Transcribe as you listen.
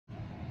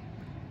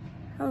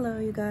Hello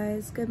you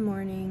guys, good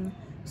morning.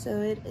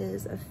 So it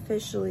is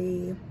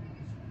officially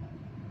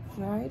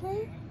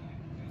Friday?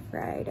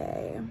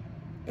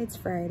 It's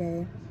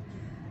Friday.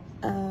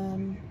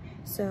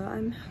 So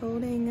I'm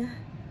holding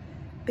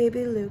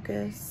baby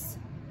Lucas.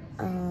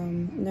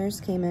 Nurse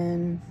came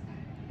in.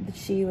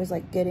 She was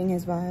like getting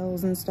his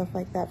vials and stuff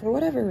like that. For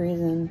whatever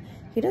reason,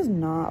 he does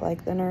not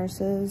like the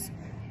nurses.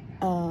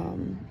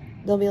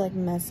 They'll be like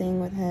messing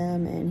with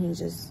him and he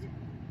just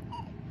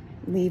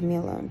leave me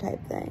alone type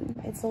thing.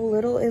 It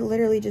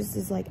literally just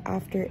is like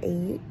after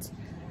 8.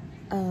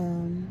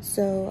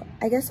 So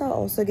I guess I'll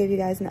also give you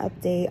guys an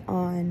update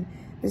on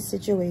the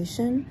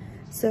situation.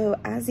 So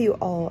as you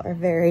all are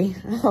very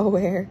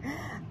aware,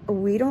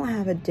 we don't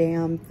have a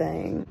damn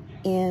thing.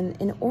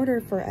 And in order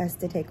for us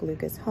to take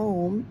Lucas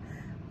home,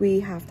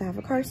 we have to have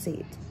a car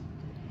seat.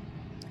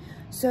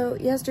 So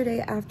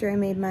yesterday, after I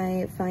made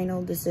my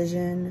final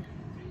decision,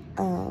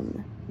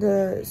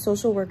 the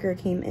social worker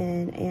came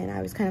in and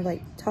I was kind of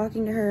like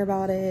talking to her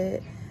about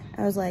it.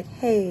 I was like,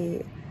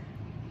 hey,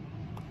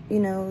 you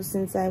know,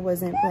 since I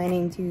wasn't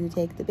planning to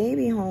take the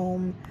baby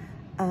home,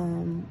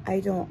 I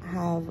don't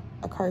have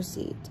a car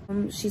seat.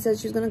 She said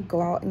she's gonna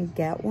go out and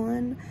get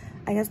one.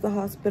 I guess the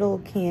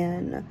hospital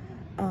can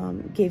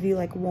give you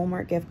like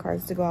Walmart gift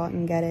cards to go out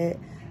and get it.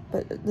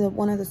 But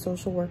one of the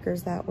social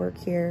workers that work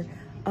here,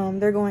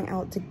 they're going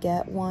out to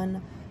get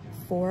one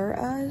for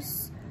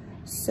us.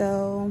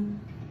 So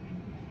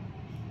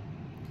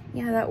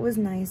yeah, that was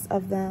nice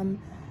of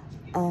them.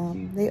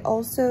 They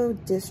also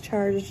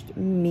discharged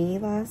me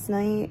last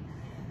night.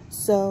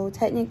 So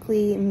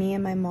technically me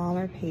and my mom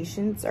are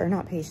patients, or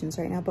not patients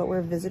right now, but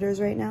we're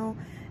visitors right now.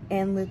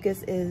 And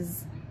Lucas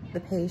is the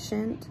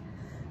patient.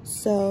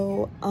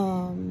 So,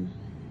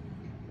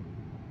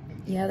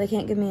 yeah, they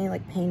can't give me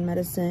like pain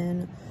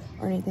medicine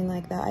or anything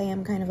like that. I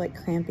am kind of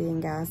like crampy and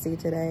gassy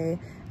today.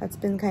 That's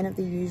been kind of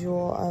the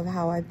usual of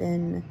how I've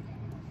been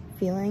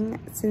feeling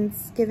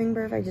since giving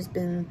birth. I've just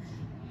been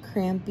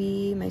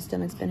crampy, my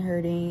stomach's been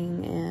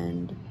hurting,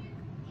 and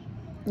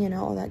you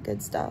know, all that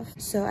good stuff.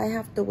 So I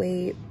have to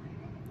wait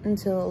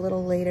until a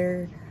little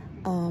later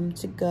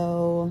to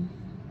go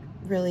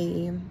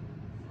really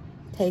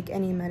take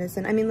any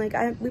medicine. I mean, like,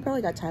 we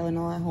probably got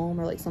Tylenol at home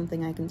or like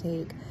something I can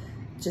take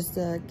just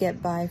to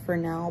get by for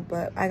now,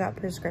 but I got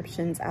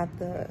prescriptions at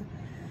the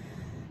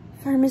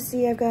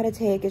pharmacy I've got to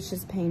take. It's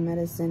just pain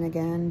medicine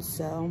again.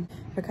 So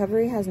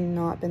recovery has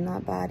not been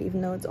that bad,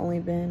 even though it's only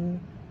been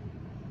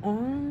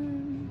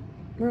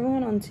we're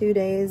going on 2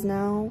 days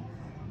now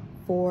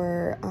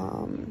for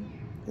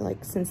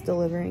like since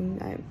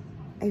delivering.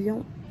 I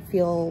don't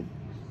feel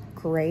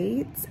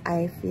great.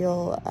 I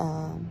feel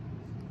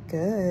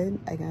good,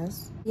 I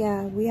guess.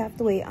 Yeah, we have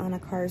to wait on a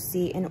car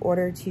seat in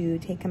order to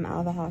take him out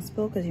of the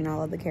hospital because you're not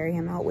allowed to carry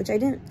him out, which I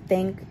didn't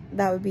think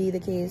that would be the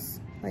case.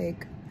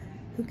 Like,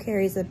 who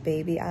carries a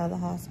baby out of the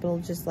hospital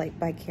just like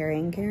by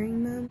carrying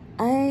them?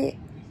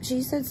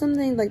 She said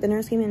something like, the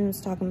nurse came in and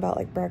was talking about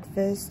like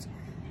breakfast.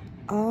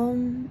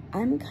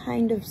 I'm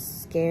kind of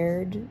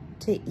scared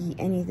to eat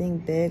anything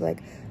big.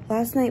 Like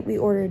last night we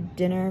ordered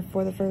dinner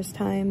for the first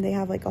time. They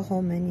have like a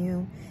whole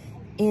menu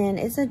and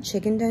it said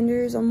chicken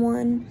tenders on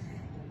one.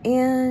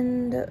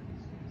 And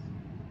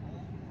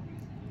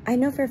I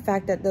know for a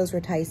fact that those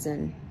were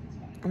Tyson.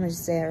 I'm gonna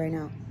just say it right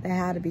now. They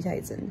had to be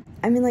Tyson.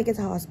 I mean, like, it's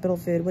hospital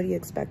food. What do you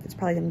expect? It's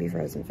probably gonna be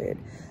frozen food.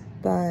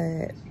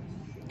 But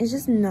it's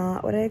just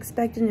not what I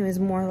expected. It was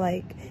more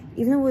like,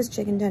 even though it was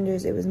chicken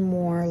tenders, it was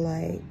more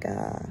like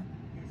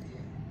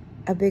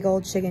a big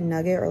old chicken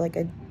nugget or like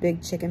a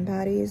big chicken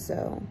patty.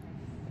 So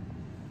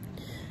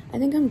I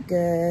think I'm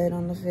good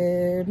on the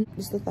food.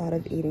 Just the thought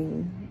of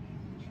eating,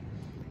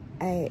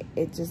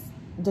 it just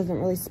doesn't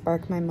really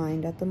spark my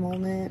mind at the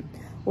moment.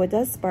 What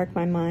does spark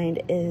my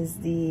mind is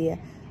the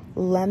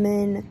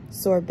lemon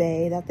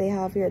sorbet that they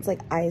have here. It's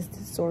like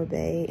iced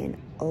sorbet, and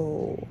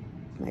oh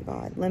my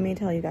god, let me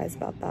tell you guys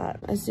about that.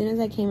 As soon as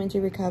I came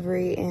into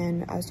recovery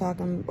and I was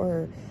talking,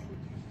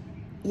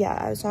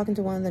 I was talking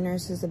to one of the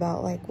nurses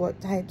about like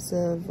what types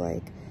of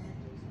like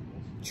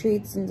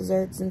treats and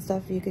desserts and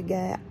stuff you could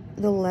get.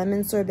 The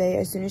lemon sorbet,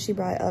 as soon as she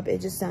brought it up,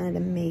 it just sounded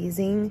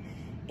amazing,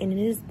 and it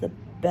is the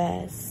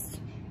best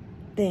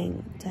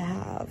thing to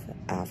have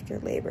after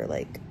labor.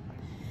 Like,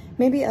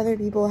 maybe other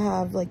people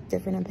have like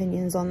different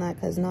opinions on that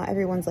because not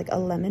everyone's like a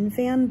lemon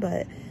fan,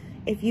 but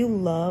if you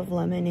love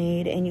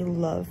lemonade and you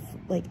love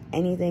like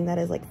anything that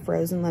is like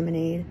frozen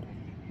lemonade,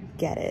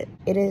 get it.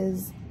 It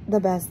is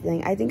the best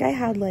thing. I think I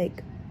had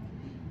like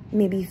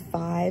maybe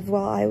 5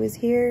 while I was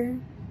here.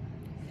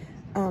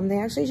 They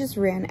actually just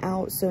ran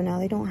out, so now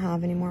they don't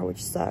have any more,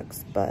 which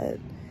sucks, but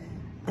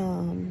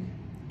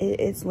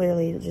it's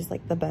literally just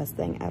like the best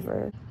thing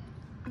ever.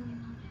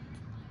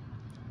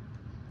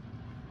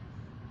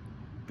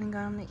 I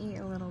got him to eat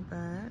a little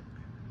bit.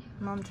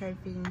 Mom tried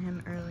feeding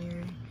him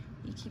earlier.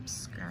 He keeps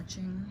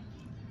scratching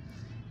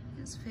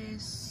his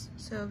face.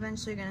 So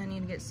eventually gonna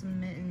need to get some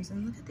mittens.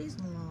 And look at these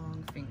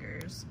long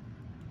fingers.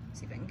 Let's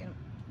see if I can get him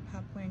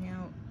pop pointing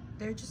out.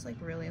 They're just like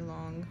really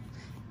long.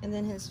 And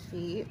then his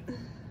feet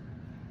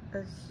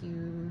are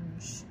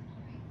huge.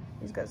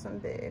 He's got some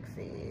big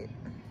feet.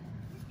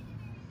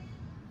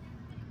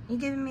 You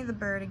giving me the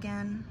bird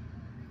again?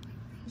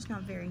 It's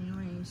not very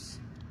nice.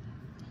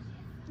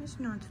 It's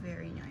not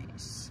very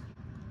nice.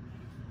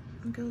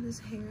 Look at his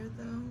hair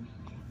though.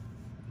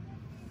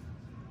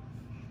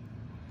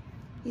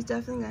 He's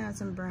definitely gonna have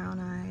some brown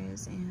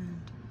eyes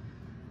and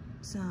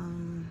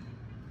some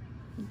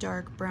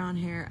dark brown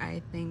hair,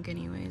 I think,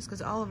 anyways,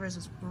 because Oliver's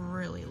is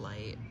really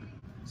light.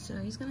 So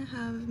he's gonna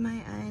have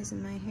my eyes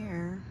and my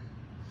hair,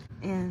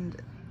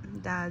 and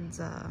Dad's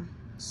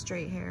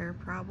straight hair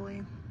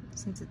probably,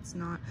 since it's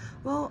not.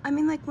 Well, I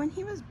mean, like when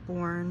he was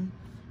born,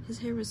 his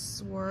hair was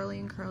swirly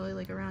and curly,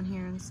 like around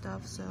here and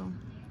stuff. So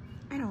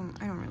I don't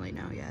really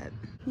know yet.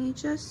 He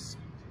just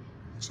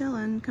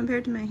chilling.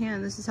 Compared to my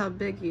hand, this is how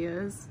big he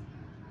is.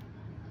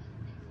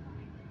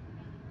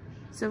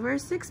 So for a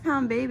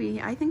 6-pound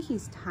baby, I think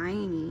he's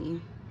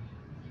tiny.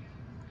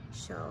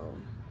 So,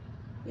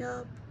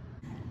 yup.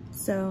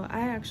 So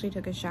I actually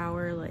took a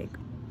shower like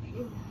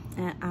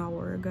an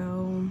hour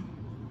ago.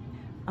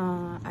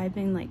 I've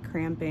been like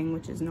cramping,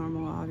 which is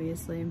normal,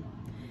 obviously.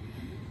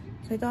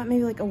 So I thought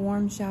maybe like a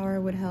warm shower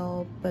would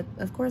help, but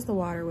of course the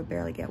water would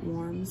barely get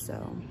warm,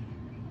 so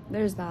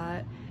there's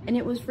that. And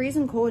it was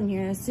freezing cold in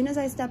here, and as soon as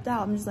I stepped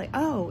out, I'm just like,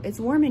 oh, it's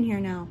warm in here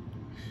now.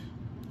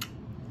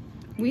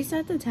 We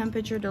set the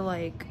temperature to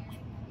like,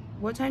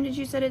 what time did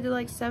you set it to,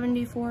 like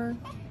 74?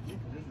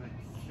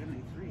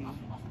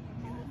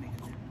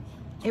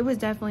 It was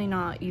definitely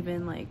not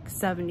even like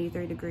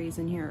 73 degrees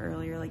in here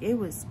earlier. Like it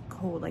was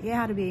cold. Like it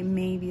had to be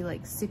maybe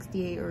like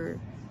 68 or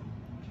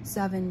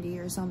 70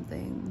 or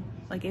something.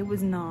 Like it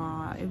was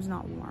not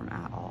warm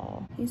at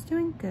all. He's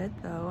doing good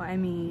though. I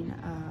mean,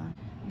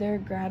 they're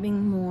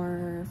grabbing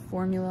more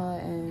formula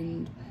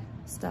and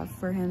stuff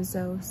for him.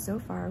 So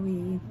far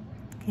we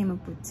came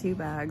up with 2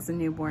 bags of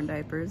newborn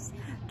diapers.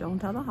 Don't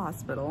tell the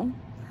hospital.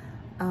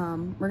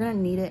 We're gonna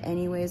need it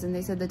anyways, and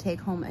they said to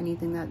take home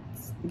anything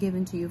that's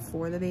given to you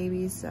for the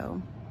baby,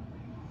 so.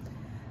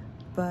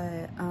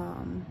 But,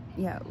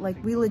 yeah,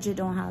 like we legit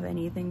don't have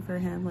anything for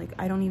him. Like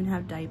I don't even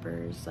have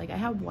diapers. Like I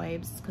have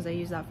wipes because I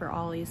use that for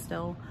Ollie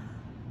still.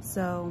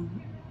 So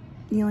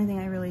the only thing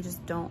I really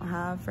just don't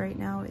have right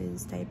now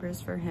is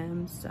diapers for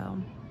him, so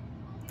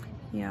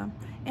yeah.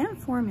 And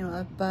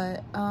formula,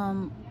 but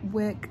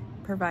WIC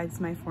provides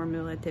my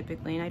formula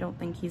typically, and I don't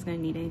think he's gonna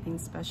need anything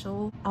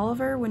special.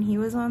 Oliver, when he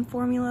was on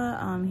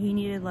formula, he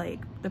needed like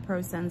the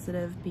Pro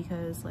Sensitive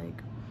because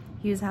like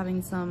he was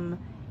having some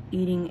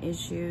eating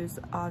issues,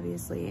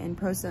 obviously, and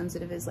Pro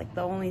Sensitive is like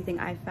the only thing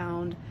I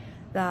found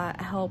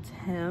that helped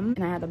him,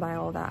 and I had to buy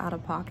all that out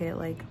of pocket.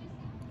 Like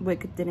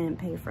WIC didn't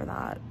pay for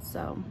that,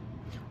 so,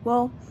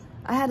 well,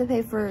 I had to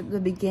pay for the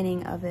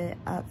beginning of it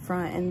up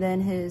front, and then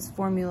his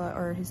formula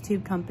or his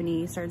tube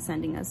company started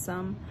sending us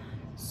some,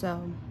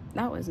 so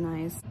that was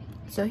nice.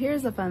 So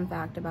here's a fun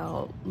fact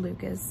about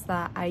Lucas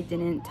that I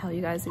didn't tell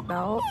you guys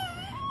about.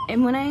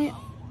 And when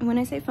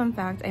I say fun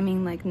fact, I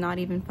mean like not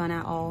even fun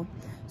at all.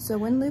 So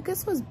when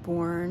Lucas was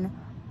born,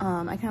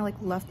 I kind of like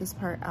left this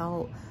part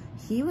out.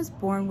 He was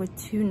born with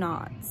 2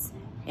 knots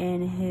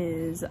in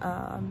his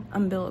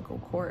umbilical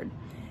cord.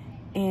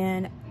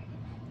 And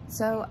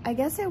so I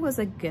guess it was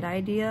a good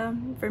idea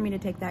for me to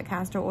take that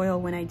castor oil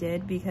when I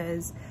did,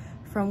 because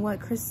from what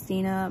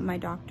Christina, my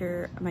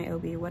doctor, my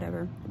OB,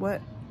 whatever,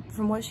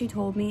 from what she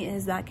told me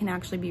is that can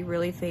actually be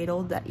really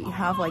fatal, that you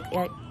have like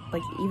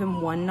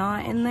even 1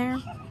 knot in there.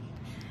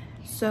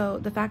 So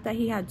the fact that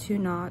he had 2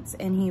 knots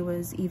and he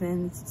was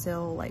even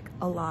still like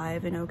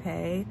alive and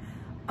okay,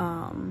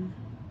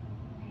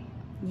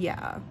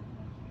 yeah,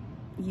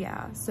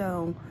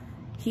 so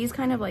he's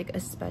kind of like a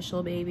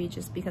special baby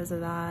just because of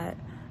that.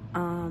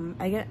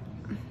 I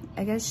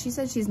guess she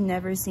said she's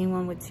never seen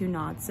one with 2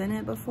 knots in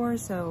it before,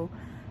 so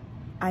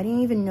I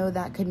didn't even know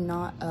that could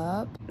knot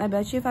up. I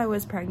bet you if I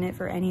was pregnant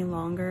for any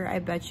longer, I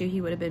bet you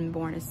he would have been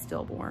born as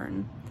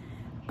stillborn.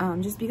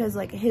 Just because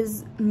like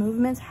his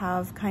movements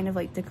have kind of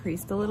like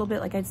decreased a little bit.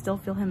 Like I'd still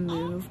feel him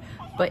move,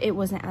 but it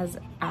wasn't as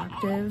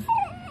active.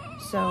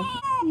 So,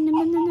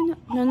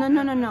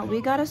 no. We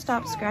gotta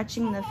stop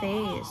scratching the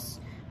face.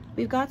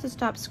 We've got to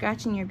stop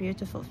scratching your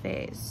beautiful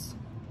face.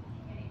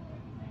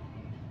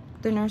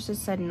 The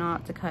nurses said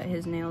not to cut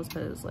his nails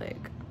because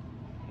like,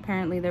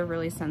 apparently they're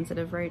really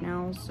sensitive right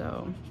now,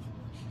 so.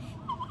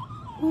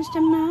 What's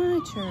the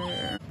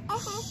matter?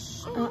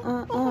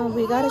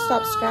 We gotta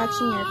stop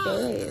scratching your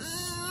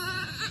face.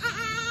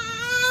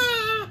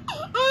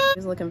 He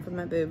was looking for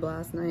my boob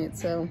last night,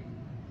 so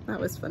that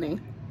was funny.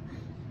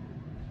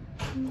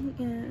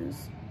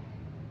 Yes.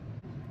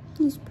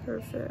 He's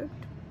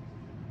perfect.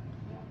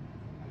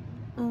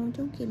 Oh,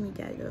 don't give me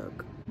that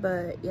look.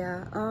 But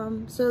yeah,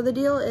 so the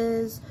deal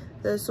is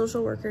the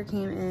social worker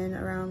came in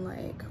around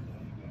like,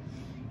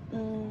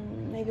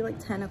 maybe like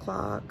 10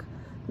 o'clock,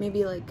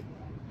 maybe like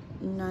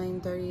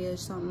 9:30ish,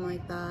 something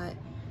like that.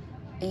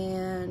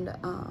 And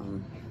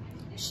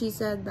she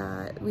said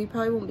that we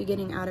probably won't be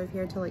getting out of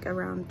here till like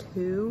around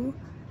 2.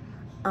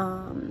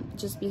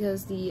 just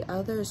because the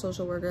other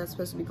social worker that's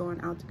supposed to be going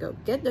out to go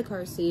get the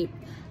car seat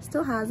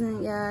still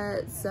hasn't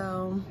yet,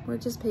 so we're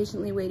just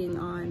patiently waiting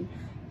on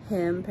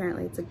him.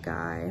 Apparently it's a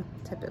guy,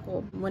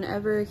 typical.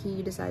 Whenever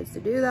he decides to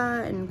do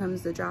that and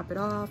comes to drop it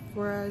off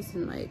for us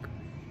and, like,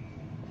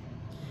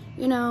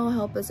 you know,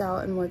 help us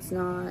out and what's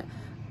not,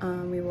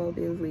 we will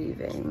be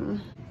leaving.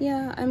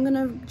 Yeah, I'm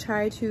gonna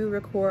try to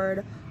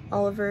record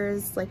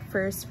Oliver's, like,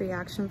 first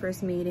reaction,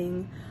 first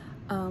meeting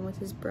with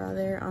his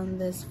brother on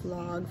this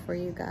vlog for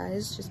you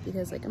guys, just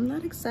because, like, I'm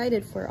not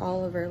excited for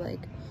Oliver.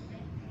 Like,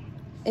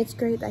 it's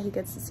great that he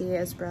gets to see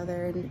his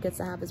brother and gets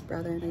to have his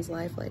brother in his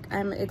life. Like,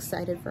 I'm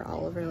excited for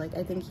Oliver. Like,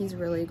 I think he's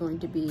really going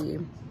to be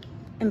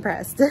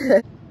impressed.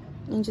 I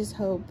just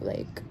hope,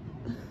 like,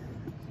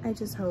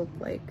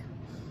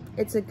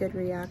 it's a good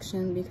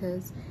reaction,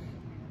 because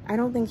I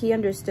don't think he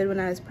understood when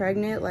I was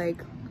pregnant.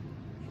 Like,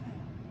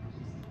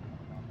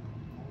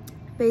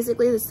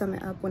 basically, to sum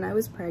it up, when I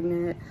was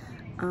pregnant,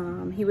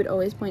 he would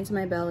always point to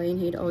my belly and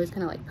he'd always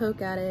kind of like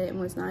poke at it and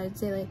whatnot. I'd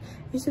say, like,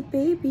 there's a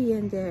baby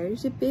in there,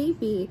 there's a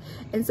baby.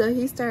 And so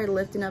he started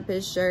lifting up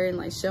his shirt and,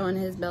 like, showing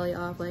his belly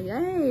off, like,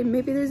 hey,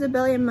 maybe there's a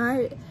baby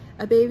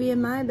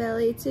in my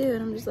belly too.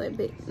 And I'm just like,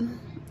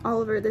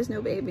 Oliver, there's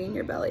no baby in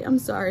your belly. I'm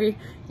sorry,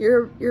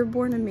 you're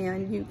born a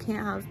man, you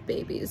can't have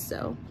babies.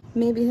 So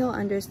maybe he'll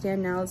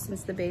understand now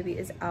since the baby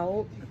is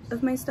out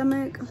of my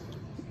stomach,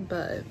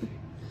 but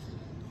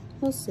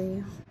we'll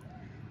see.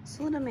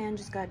 So little man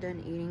just got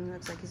done eating.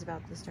 Looks like he's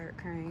about to start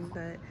crying,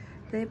 but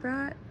they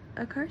brought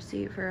a car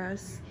seat for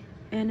us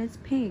and it's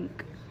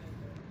pink.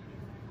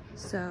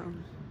 So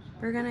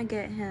we're gonna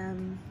get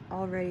him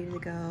all ready to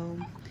go,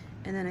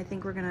 and then I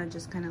think we're gonna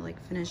just kind of like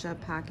finish up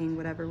packing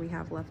whatever we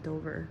have left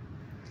over,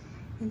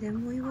 and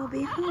then we will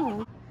be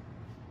home.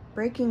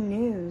 Breaking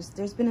news,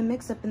 there's been a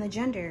mix-up in the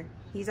gender.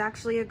 He's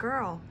actually a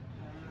girl.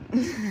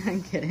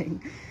 I'm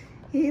kidding.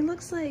 He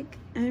looks like,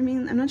 I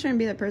mean, I'm not trying to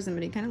be that person,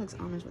 but he kind of looks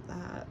Amish with the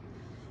hat.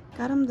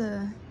 Got him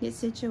to get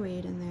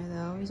situated in there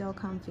though. He's all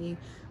comfy.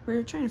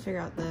 We're trying to figure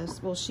out this.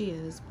 Well, she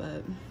is,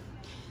 but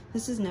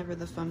this is never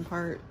the fun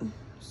part.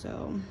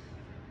 So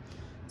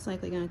it's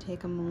likely gonna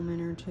take a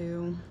moment or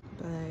two.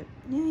 But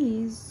yeah,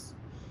 he's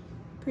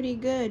pretty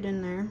good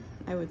in there,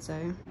 I would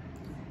say.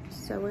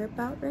 So we're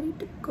about ready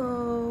to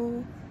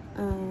go.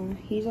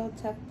 He's all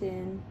tucked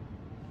in.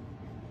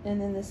 And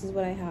then this is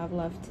what I have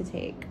left to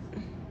take.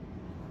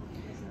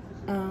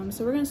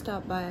 So we're gonna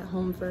stop by at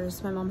home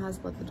first. My mom has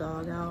let the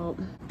dog out.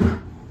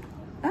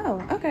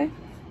 Oh, okay.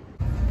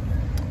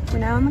 We're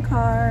now in the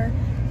car.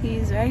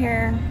 He's right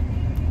here.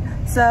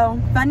 So,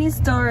 funny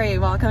story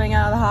while coming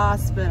out of the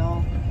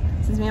hospital,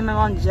 since me and my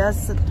mom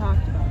just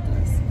talked about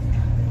this.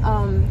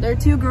 There are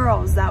two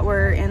girls that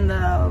were in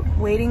the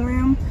waiting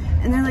room,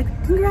 and they're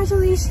like,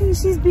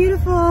 congratulations, she's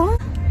beautiful.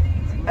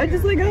 I'm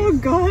just like, oh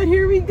God,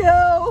 here we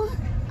go.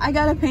 I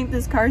gotta paint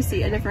this car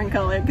seat a different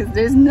color because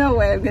there's no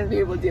way I'm gonna be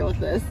able to deal with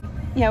this.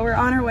 Yeah, we're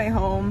on our way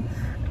home.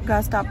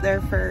 Gotta stop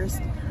there first.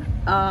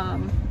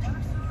 And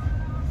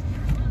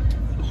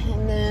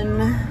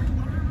then,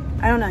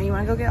 I don't know, you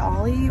wanna go get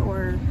Ollie,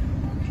 or?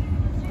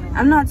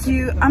 I'm not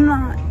too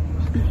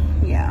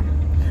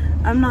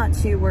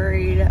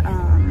worried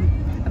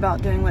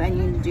about doing what I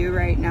need to do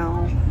right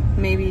now.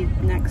 Maybe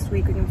next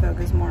week we can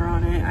focus more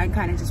on it. I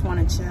kind of just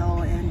want to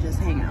chill and just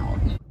hang out.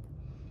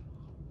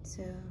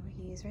 So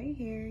he's right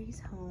here,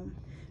 he's home.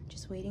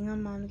 Just waiting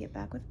on mom to get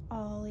back with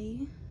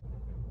Ollie.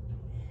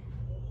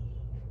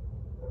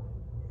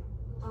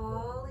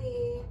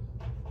 Ollie.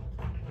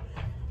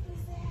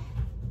 Who's that?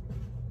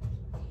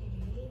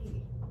 Hey.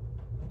 Look.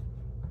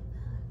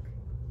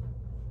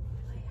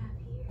 What do I have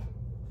here?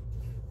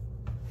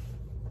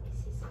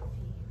 Is this a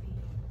baby?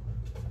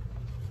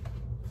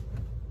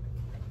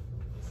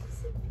 Is this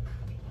a baby?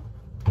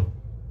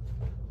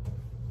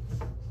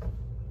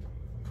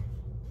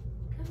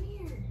 Come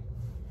here.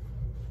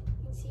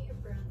 You can see your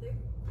brother.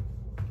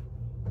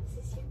 Is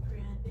this your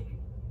brother?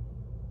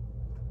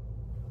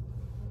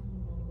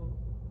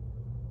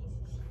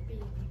 Is this your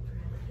baby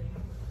brother?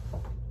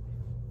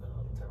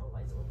 Turn on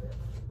lights a little bit.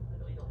 I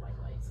know you don't like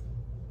lights.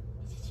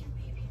 Is this your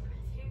baby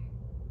brother?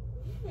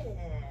 Yeah.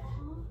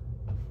 Aw.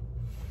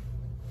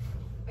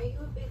 Are you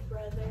a big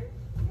brother?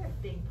 You're a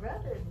big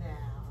brother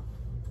now.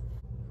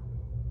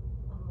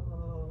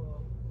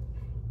 Oh.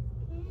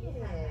 Yeah.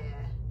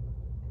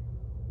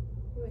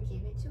 You want to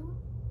give it to him?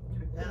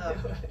 No.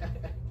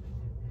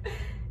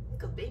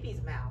 Look at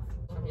baby's mouth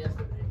from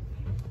yesterday.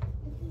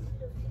 Look at his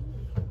little feet.